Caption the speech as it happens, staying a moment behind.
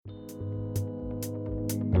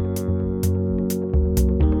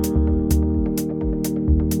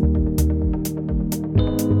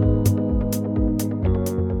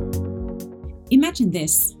imagine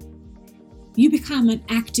this. You become an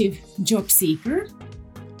active job seeker.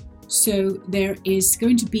 So there is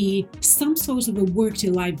going to be some sort of a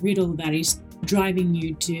work-to-life riddle that is driving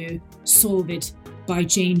you to solve it by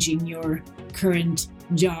changing your current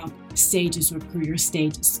job status or career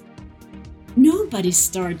status. Nobody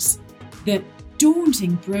starts the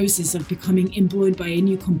daunting process of becoming employed by a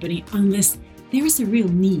new company unless there is a real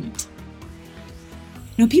need.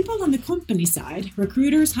 Now, people on the company side,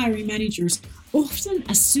 recruiters, hiring managers, often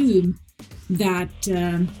assume that,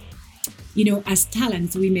 as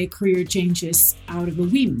talents, we make career changes out of a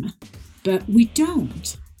whim, but we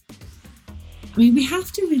don't. We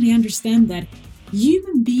have to really understand that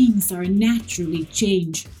human beings are naturally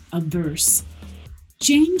change averse.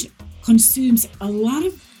 Change consumes a lot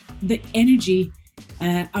of the energy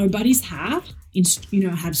our bodies have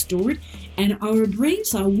stored, and our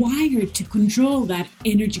brains are wired to control that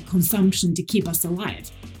energy consumption to keep us alive.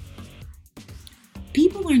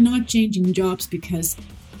 People are not changing jobs because,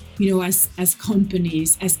 as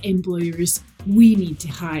companies, as employers, we need to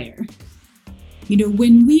hire.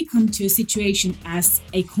 When we come to a situation as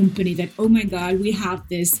a company that, oh my God, we have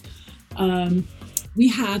this, we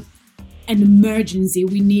have an emergency,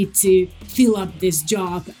 we need to fill up this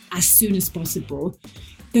job as soon as possible.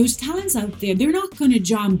 Those talents out there, they're not going to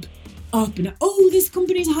jump up and, oh, this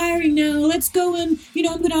company's hiring now, let's go and,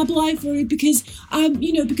 I'm going to apply for it because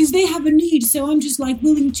they have a need. So I'm just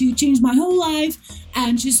willing to change my whole life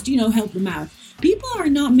and just, help them out. People are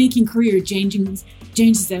not making career changes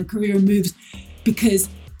and career moves because,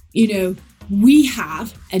 we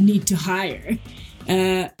have a need to hire.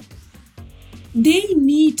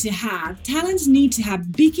 Talents need to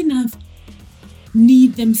have big enough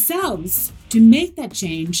need themselves to make that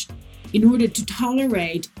change in order to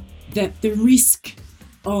tolerate the risk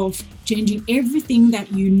of changing everything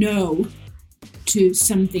that you know to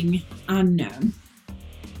something unknown.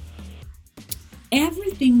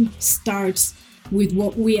 Everything starts with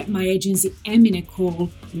what we at my agency Emine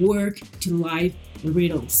call work-to-life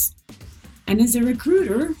riddles. And as a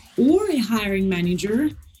recruiter or a hiring manager,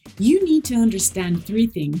 you need to understand three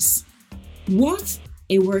things: what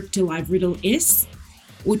a work-to-life riddle is,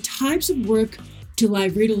 what types of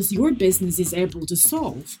work-to-life riddles your business is able to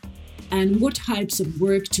solve, and what types of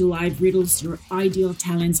work-to-life riddles your ideal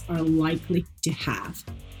talents are likely to have.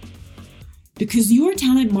 Because your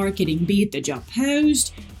talent marketing, be it the job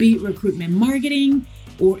post, be it recruitment marketing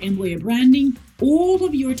or employer branding, all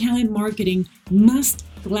of your talent marketing must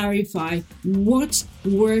clarify what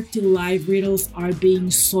work-to-life riddles are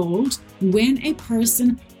being solved when a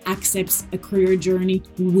person accepts a career journey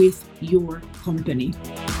with your company.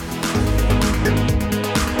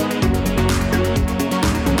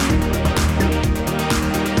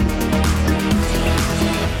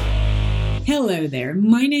 Hello there,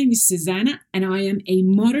 my name is Susanna and I am a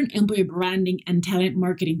modern employer branding and talent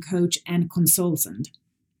marketing coach and consultant.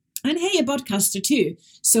 And hey, a podcaster too.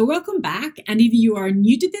 So welcome back. And if you are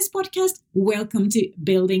new to this podcast, welcome to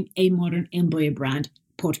Building a Modern Employer Brand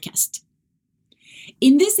podcast.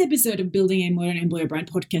 In this episode of Building a Modern Employer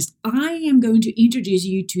Brand podcast, I am going to introduce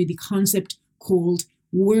you to the concept called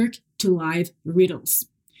work-to-life riddles.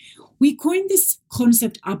 We coined this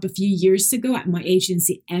concept up a few years ago at my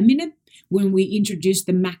agency Emine when we introduced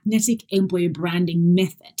the magnetic employer branding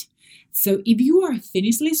method. So if you are a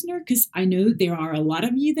Finnish listener, because I know there are a lot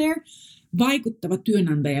of you there, vaikuttava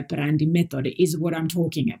työnantajabrändi method is what I'm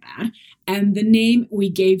talking about. And the name we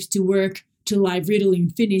gave to work-to-life riddle in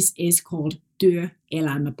Finnish is called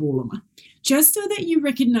työelämäpulma. Just so that you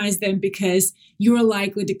recognize them, because you're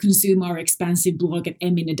likely to consume our expansive blog at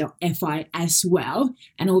emine.fi as well.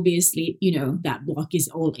 And obviously, that blog is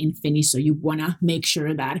all in Finnish, so you want to make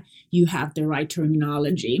sure that you have the right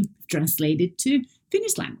terminology translated to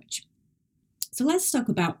Finnish language. So let's talk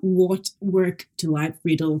about what work-to-life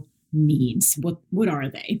riddle means. What are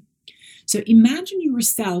they? So imagine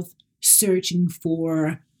yourself searching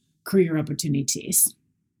for career opportunities.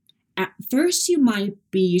 At first, you might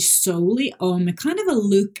be solely on kind of a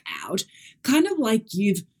lookout, kind of like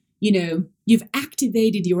you've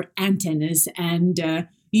activated your antennas and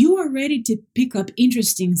you are ready to pick up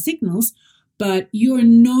interesting signals, but you're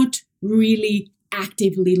not really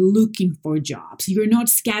actively looking for jobs. You're not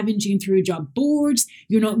scavenging through job boards.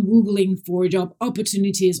 You're not Googling for job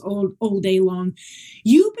opportunities all day long.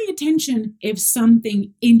 You pay attention if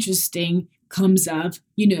something interesting comes up,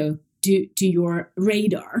 to your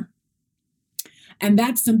radar. And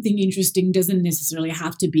that something interesting doesn't necessarily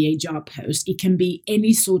have to be a job post. It can be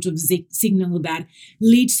any sort of signal that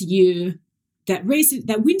leads you, that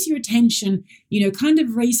wins your attention, kind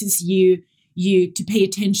of raises you to pay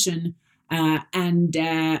attention and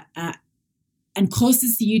and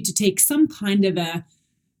causes you to take some kind of a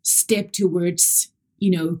step towards,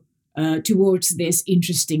 towards this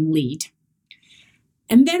interesting lead.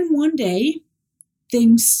 And then one day,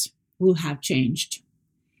 things will have changed.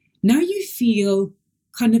 Now you feel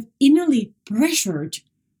kind of innerly pressured,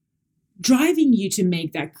 driving you to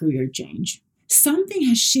make that career change. Something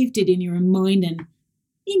has shifted in your mind and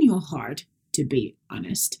in your heart, to be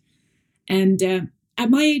honest. And at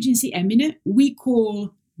my agency, Emine, we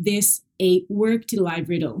call this a work to life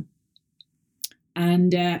riddle.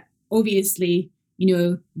 And obviously,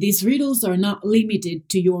 these riddles are not limited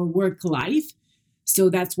to your work life. So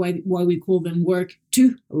that's why we call them work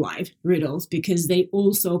to life riddles, because they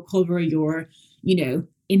also cover your,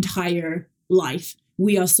 entire life.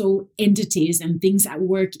 We are soul entities, and things at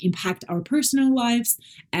work impact our personal lives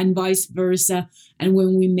and vice versa. And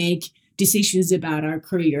when we make decisions about our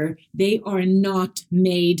career, they are not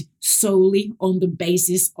made solely on the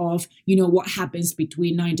basis of, what happens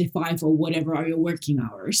between 9 to 5 or whatever are your working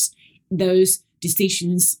hours. Those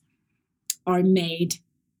decisions are made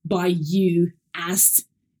by you as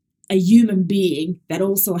a human being that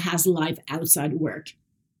also has life outside work.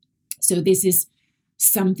 So this is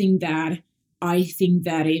something that I think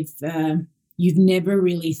that if you've never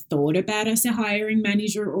really thought about as a hiring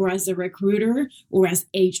manager or as a recruiter or as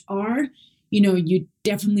HR, you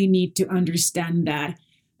definitely need to understand that,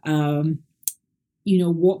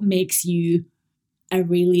 what makes you a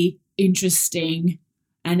really interesting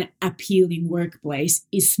and appealing workplace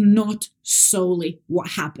is not solely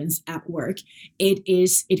what happens at work. It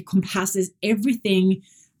encompasses everything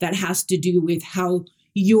that has to do with how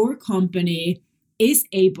your company is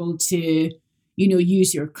able to,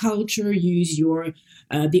 use your culture, use your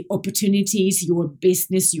the opportunities, your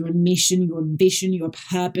business, your mission, your vision, your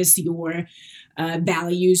purpose, your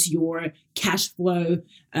values, your cash flow,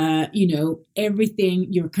 everything,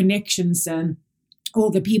 your connections, and all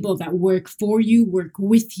the people that work for you, work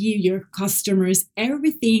with you, your customers,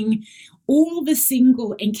 everything, all the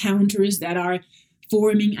single encounters that are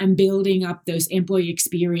forming and building up those employee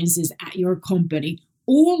experiences at your company.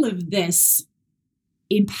 All of this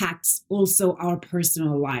impacts also our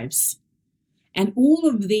personal lives. And all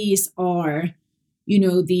of these are,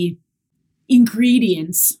 the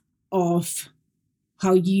ingredients of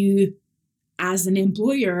how you as an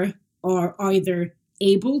employer are either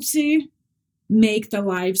able to make the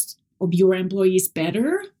lives of your employees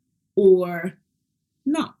better or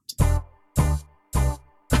not.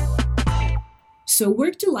 So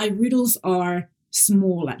work to life riddles are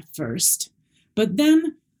small at first, but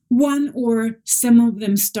then one or some of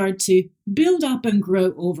them start to build up and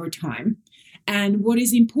grow over time. And what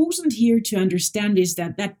is important here to understand is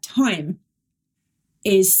that time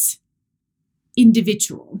is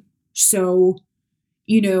individual. So,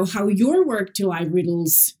 how your work to life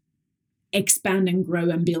riddles expand and grow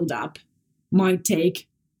and build up might take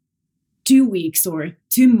 2 weeks or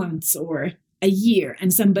 2 months or a year,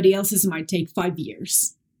 and somebody else's might take 5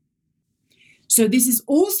 years. So this is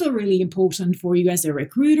also really important for you as a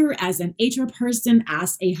recruiter, as an HR person,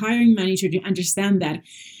 as a hiring manager, to understand that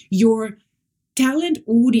your talent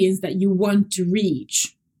audience that you want to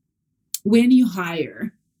reach when you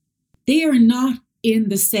hire, they are not in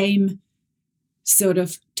the same sort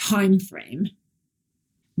of time frame.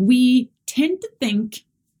 We tend to think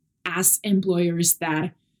as employers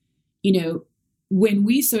that, when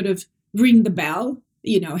we sort of ring the bell,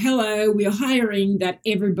 hello, we're hiring, that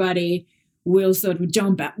everybody will sort of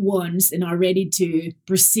jump at once and are ready to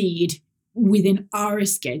proceed within our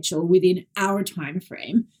schedule, within our time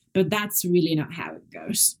frame. But that's really not how it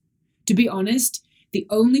goes. To be honest, the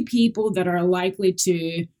only people that are likely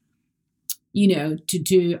to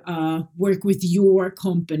work with your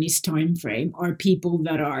company's time frame are people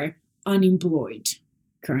that are unemployed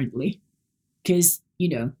currently, because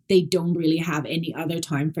they don't really have any other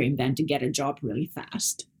time frame than to get a job really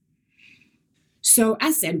fast. So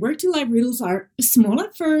as said, work to life riddles are small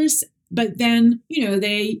at first, but then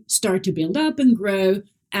they start to build up and grow,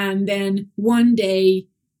 and then one day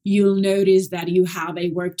you'll notice that you have a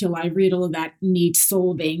work to life riddle that needs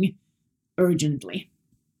solving urgently.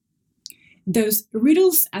 Those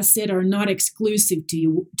riddles, as said, are not exclusive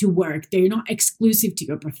to work. They're not exclusive to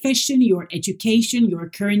your profession, your education, your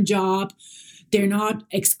current job. They're not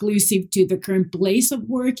exclusive to the current place of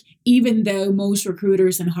work, even though most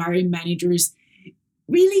recruiters and hiring managers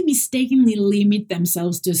really mistakenly limit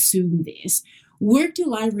themselves to assume this. Work to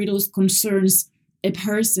life riddles concerns a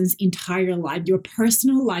person's entire life, your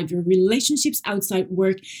personal life, your relationships outside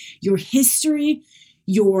work, your history,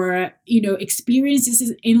 your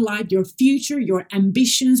experiences in life, your future, your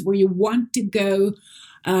ambitions, where you want to go,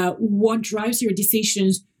 what drives your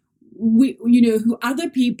decisions, who other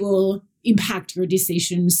people impact your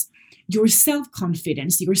decisions, your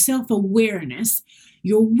self-confidence, your self-awareness,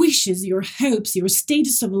 your wishes, your hopes, your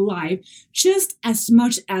status of life, just as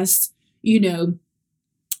much as,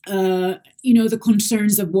 the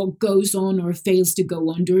concerns of what goes on or fails to go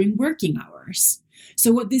on during working hours.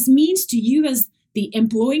 So what this means to you as the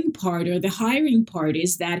employing part or the hiring part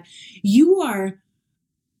is that you are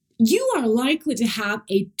likely to have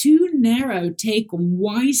a too narrow take on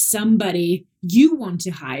why somebody you want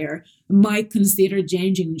to hire might consider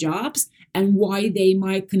changing jobs and why they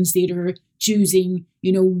might consider choosing,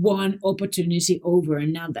 one opportunity over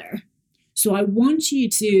another. So I want you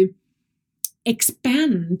to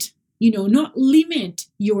expand, not limit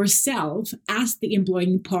yourself as the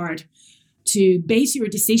employing part to base your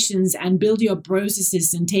decisions and build your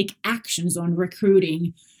processes and take actions on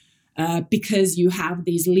recruiting because you have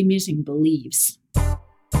these limiting beliefs.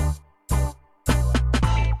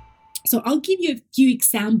 So I'll give you a few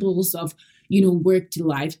examples of, work to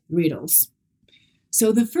life riddles.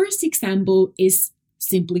 So the first example is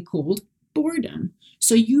simply called boredom.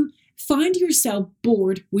 So you find yourself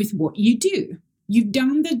bored with what you do. You've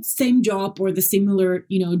done the same job or the similar,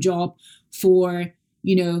 job for,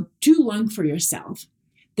 too long for yourself.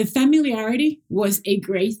 The familiarity was a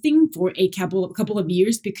great thing for a couple of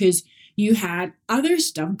years because you had other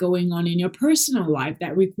stuff going on in your personal life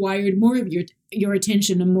that required more of your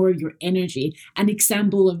attention and more of your energy. An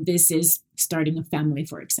example of this is starting a family,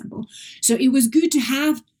 for example. So it was good to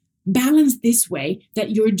have balance this way,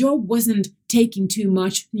 that your job wasn't taking too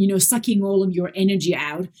much, sucking all of your energy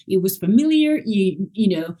out. It was familiar,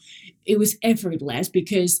 it was effortless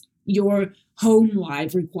because your home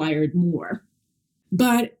life required more.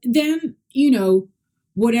 But then,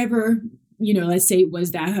 whatever, let's say it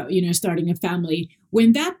was that, starting a family,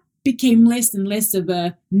 when that became less and less of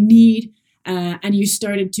a need and you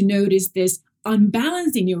started to notice this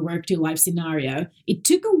unbalance in your work to life scenario, it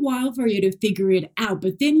took a while for you to figure it out.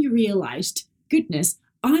 But then you realized, goodness,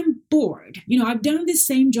 I'm bored. I've done the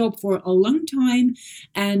same job for a long time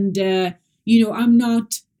and,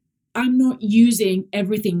 I'm not using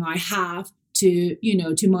everything I have to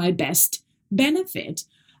my best benefit.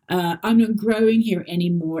 I'm not growing here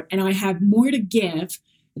anymore, and I have more to give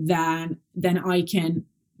than I can,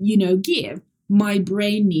 give. My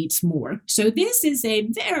brain needs more. So this is a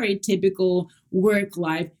very typical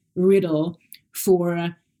work-life riddle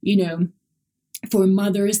for, for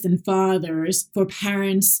mothers and fathers, for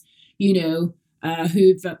parents,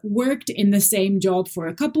 who've worked in the same job for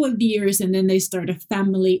a couple of years and then they start a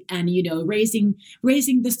family and, raising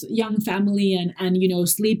this young family and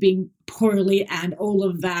sleeping poorly and all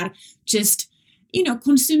of that just,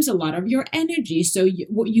 consumes a lot of your energy. So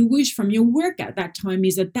what you wish from your work at that time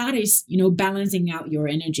is that is, balancing out your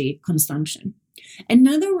energy consumption.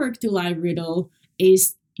 Another work to life riddle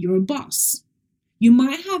is your boss. You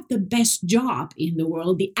might have the best job in the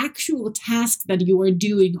world. The actual tasks that you are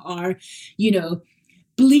doing are,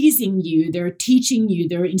 pleasing you. They're teaching you.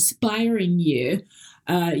 They're inspiring you.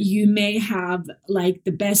 You may have like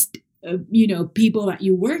the best, people that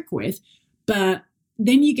you work with, but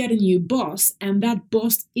then you get a new boss and that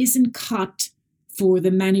boss isn't cut for the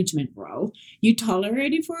management role. You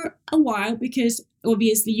tolerate it for a while because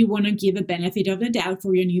obviously you want to give a benefit of the doubt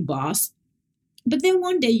for your new boss. But then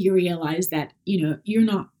one day you realize that,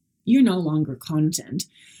 you're no longer content.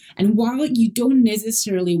 And while you don't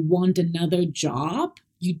necessarily want another job,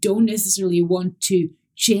 you don't necessarily want to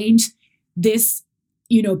change this,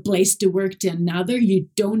 place to work to another, you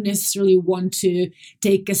don't necessarily want to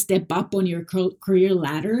take a step up on your career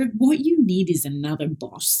ladder, what you need is another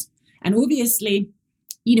boss. And obviously,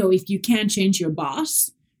 if you can't change your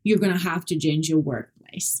boss, you're going to have to change your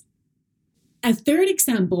workplace. A third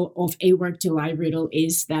example of a work to life riddle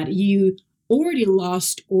is that you already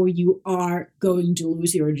lost or you are going to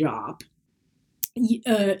lose your job.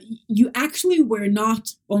 You actually were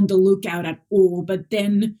not on the lookout at all, but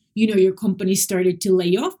then, your company started to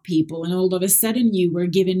lay off people and all of a sudden you were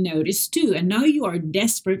given notice too. And now you are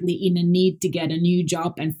desperately in a need to get a new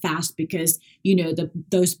job and fast because,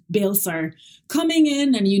 those bills are coming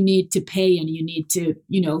in and you need to pay and you need to,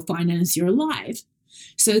 finance your life.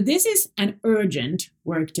 So this is an urgent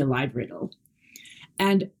work to life riddle.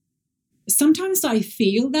 And sometimes I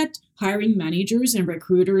feel that hiring managers and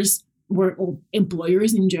recruiters or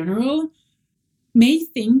employers in general may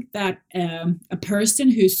think that a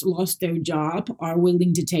person who's lost their job are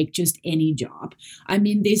willing to take just any job. I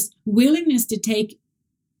mean, this willingness to take,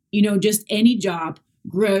 just any job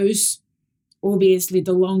grows, obviously,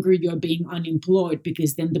 the longer you're being unemployed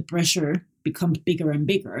because then the pressure becomes bigger and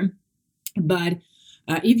bigger. But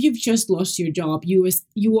If you've just lost your job,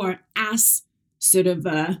 you are as sort of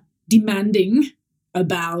demanding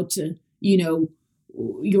about,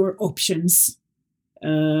 your options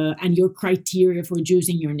and your criteria for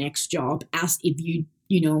choosing your next job as if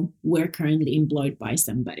were currently employed by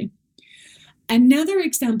somebody. Another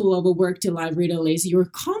example of a work-to-life riddle is your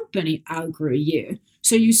company outgrew you.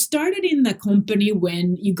 So you started in the company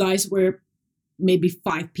when you guys were maybe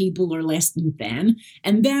 5 people or less than 10,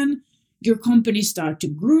 and then your company started to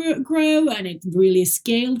grow and it really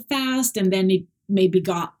scaled fast, and then it maybe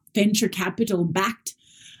got venture capital backed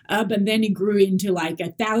up, and then it grew into like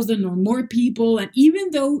 1,000 or more people. And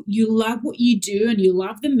even though you love what you do and you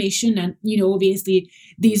love the mission, and obviously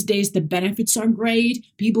these days the benefits are great,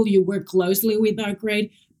 people you work closely with are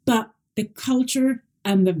great, but the culture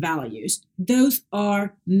and the values, those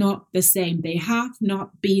are not the same. They have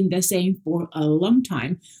not been the same for a long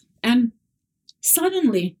time. And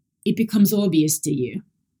suddenly it becomes obvious to you.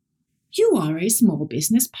 You are a small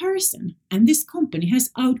business person and this company has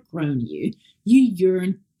outgrown you. You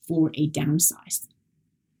yearn for a downsize.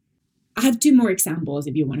 I have 2 more examples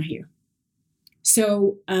if you want to hear.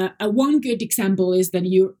 So one good example is that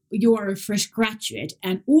you are a fresh graduate,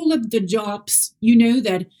 and all of the jobs, you know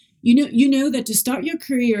that to start your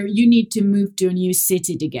career, you need to move to a new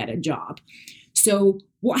city to get a job. So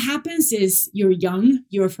what happens is you're young,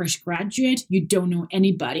 you're a fresh graduate, you don't know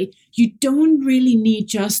anybody. You don't really need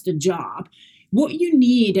just a job. What you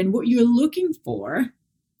need and what you're looking for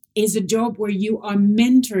is a job where you are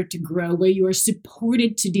mentored to grow, where you are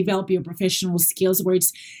supported to develop your professional skills, where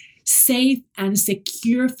it's safe and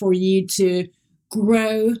secure for you to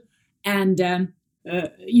grow and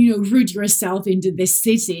root yourself into this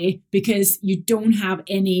city, because you don't have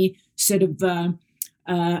any sort of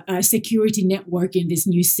security network in this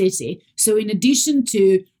new city. So in addition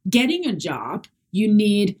to getting a job, you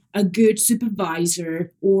need a good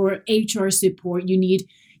supervisor or HR support. You need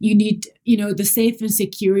the safe and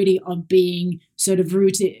security of being sort of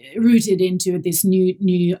rooted into this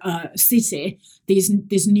new city,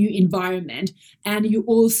 this new environment. And you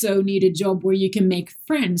also need a job where you can make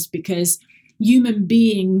friends, because human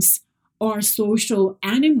beings are social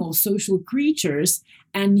animals, social creatures,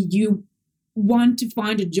 and you want to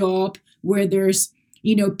find a job where there's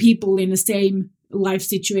people in the same life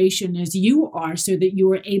situation as you are, so that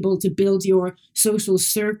you are able to build your social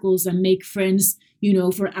circles and make friends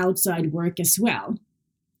for outside work as well.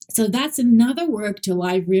 So that's another work to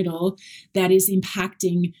life riddle that is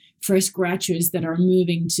impacting fresh graduates that are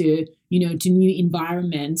moving to new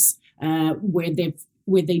environments where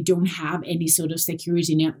they don't have any sort of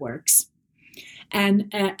security networks.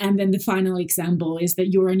 And then the final example is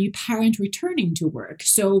that you're a new parent returning to work.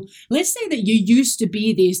 So let's say that you used to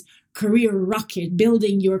be this career rocket,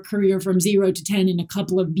 building your career from 0 to 10 in a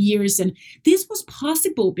couple of years. And this was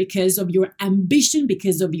possible because of your ambition,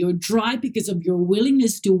 because of your drive, because of your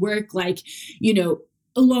willingness to work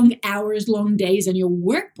long hours, long days, and your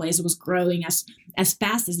workplace was growing as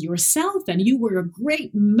fast as yourself. And you were a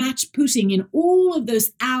great match, putting in all of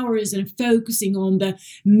those hours and focusing on the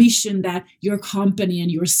mission that your company and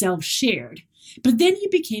yourself shared. But then you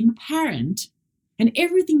became a parent, and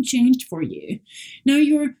everything changed for you. Now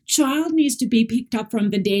your child needs to be picked up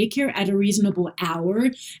from the daycare at a reasonable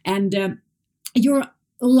hour, and your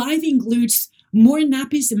life includes more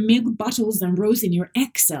nappies and milk bottles than rows in your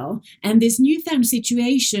Excel. And this newfound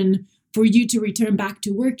situation for you to return back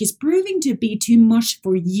to work is proving to be too much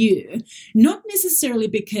for you, not necessarily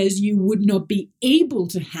because you would not be able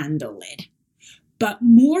to handle it, but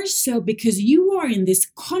more so because you are in this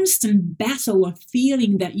constant battle of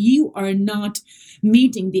feeling that you are not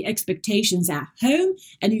meeting the expectations at home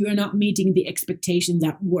and you are not meeting the expectations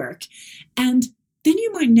at work. And then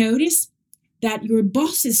you might notice that your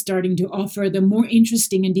boss is starting to offer the more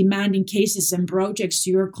interesting and demanding cases and projects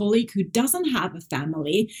to your colleague who doesn't have a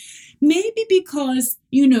family, maybe because,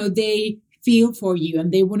 they feel for you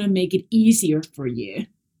and they want to make it easier for you.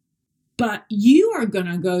 But you are going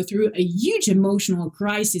to go through a huge emotional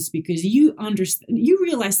crisis because you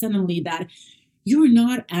realize suddenly that you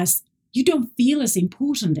don't feel as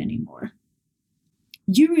important anymore.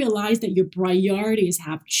 You realize that your priorities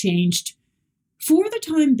have changed for the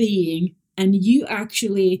time being, and you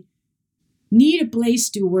actually need a place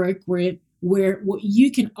to work where what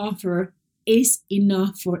you can offer is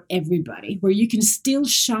enough for everybody, where you can still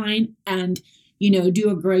shine and, do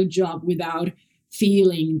a great job without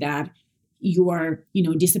feeling that you are,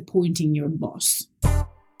 disappointing your boss.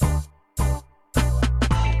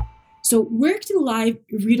 So work to life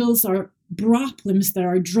riddles are problems that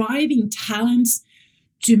are driving talents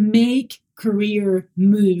to make career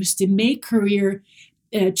moves, to make career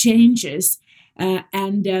changes.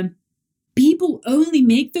 And people only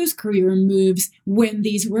make those career moves when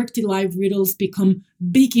these work-to-life riddles become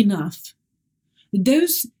big enough.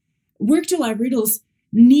 Those work-to-life riddles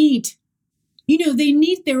need, they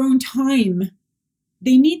need their own time.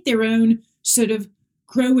 They need their own sort of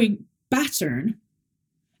growing pattern.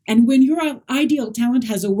 And when your ideal talent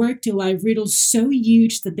has a work-to-life riddle so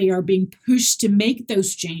huge that they are being pushed to make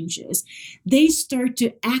those changes, they start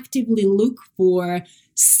to actively look for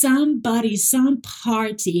somebody, some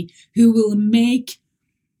party who will make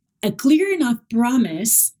a clear enough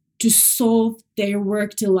promise to solve their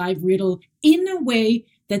work-to-life riddle in a way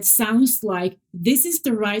that sounds like this is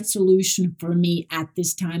the right solution for me at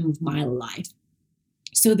this time of my life.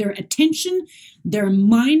 So their attention, their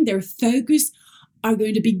mind, their focus are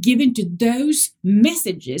going to be given to those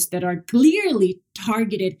messages that are clearly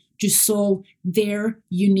targeted to solve their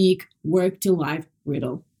unique work-to-life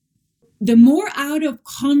riddle. The more out of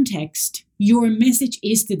context your message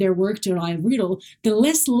is to their work-to-life riddle, the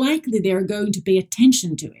less likely they're going to pay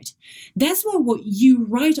attention to it. That's why what you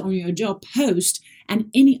write on your job post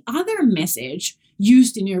and any other message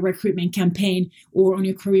used in your recruitment campaign or on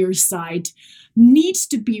your career site needs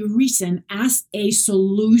to be written as a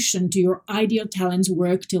solution to your ideal talent's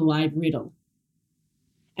work-to-life riddle.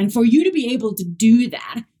 And for you to be able to do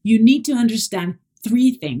that, you need to understand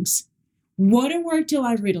three things. What a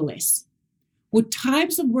work-to-life riddle is, what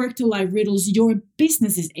types of work-to-life riddles your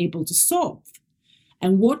business is able to solve,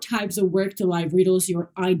 and what types of work-to-life riddles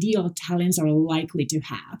your ideal talents are likely to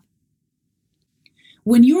have.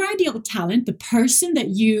 When your ideal talent, the person that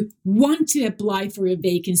you want to apply for a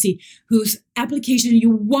vacancy, whose application you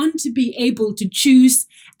want to be able to choose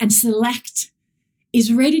and select,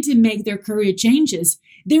 is ready to make their career changes,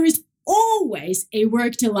 there is always a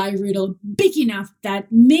work-to-life riddle big enough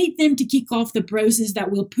that made them to kick off the process that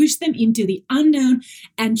will push them into the unknown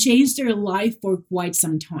and change their life for quite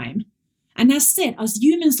some time. And as said, as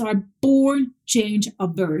humans are born change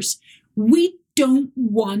averse. We don't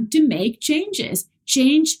want to make changes.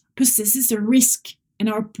 Change possesses a risk, and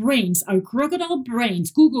our brains, our crocodile brains,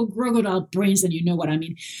 Google crocodile brains, and you know what I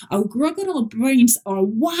mean. Our crocodile brains are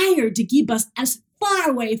wired to keep us as far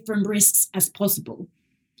away from risks as possible.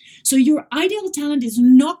 So your ideal talent is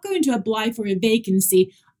not going to apply for a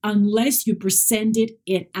vacancy unless you presented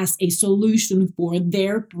it as a solution for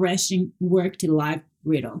their pressing work-to-life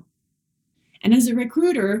riddle. And as a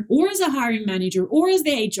recruiter or as a hiring manager or as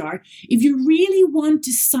the HR, if you really want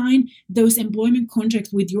to sign those employment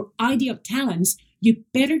contracts with your ideal talents, you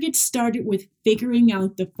better get started with figuring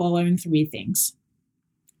out the following three things.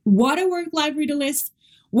 What a work-life riddle is,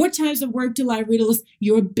 what types of work-to-life riddles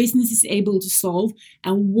your business is able to solve,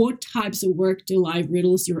 and what types of work-to-life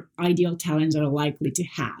riddles your ideal talents are likely to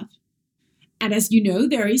have. And as you know,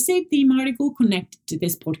 there is a theme article connected to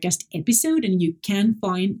this podcast episode, and you can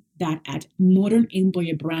find that at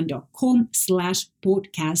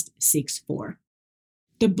modernemployerbrand.com/podcast64.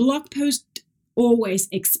 The blog post always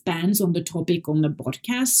expands on the topic on the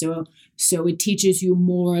podcast, so it teaches you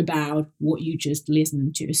more about what you just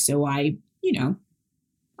listened to. So I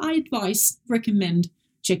recommend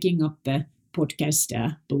checking up the podcast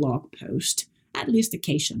blog post, at least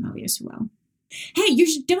occasionally as well. Hey, you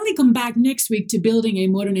should definitely come back next week to Building a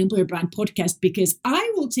Modern Employer Brand podcast, because I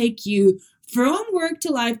will take you from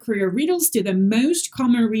work-to-life career riddles to the most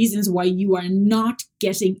common reasons why you are not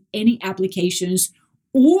getting any applications,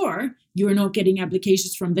 or you're not getting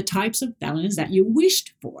applications from the types of talents that you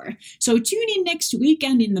wished for. So tune in next week,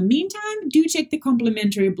 and in the meantime, do check the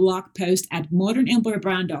complimentary blog post at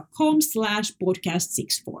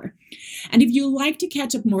modernemployerbrand.com/podcast64. And if you like to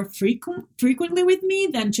catch up more frequently with me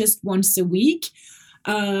than just once a week,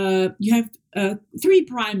 you have three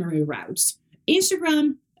primary routes: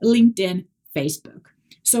 Instagram, LinkedIn, Facebook.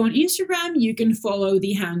 So on Instagram, you can follow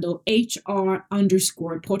the handle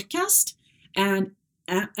HR_podcast and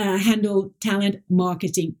handle Talent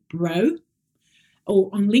Marketing Pro. Or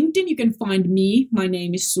on LinkedIn, you can find me. My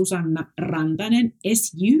name is Susanna Rantanen,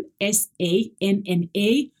 SUSANNA RANTANEN.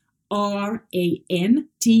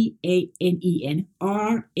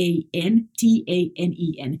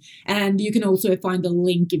 And you can also find the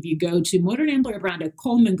link if you go to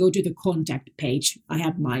modernemployerbrand.com and go to the contact page. I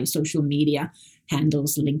have my social media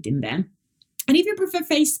handles linked in there. And if you prefer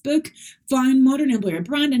Facebook, find Modern Employer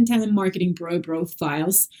Brand and Talent Marketing Pro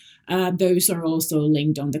profiles. Those are also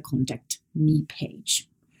linked on the Contact Me page.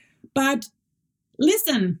 But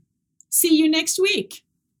listen, see you next week.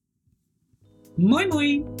 Moi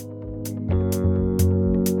moi!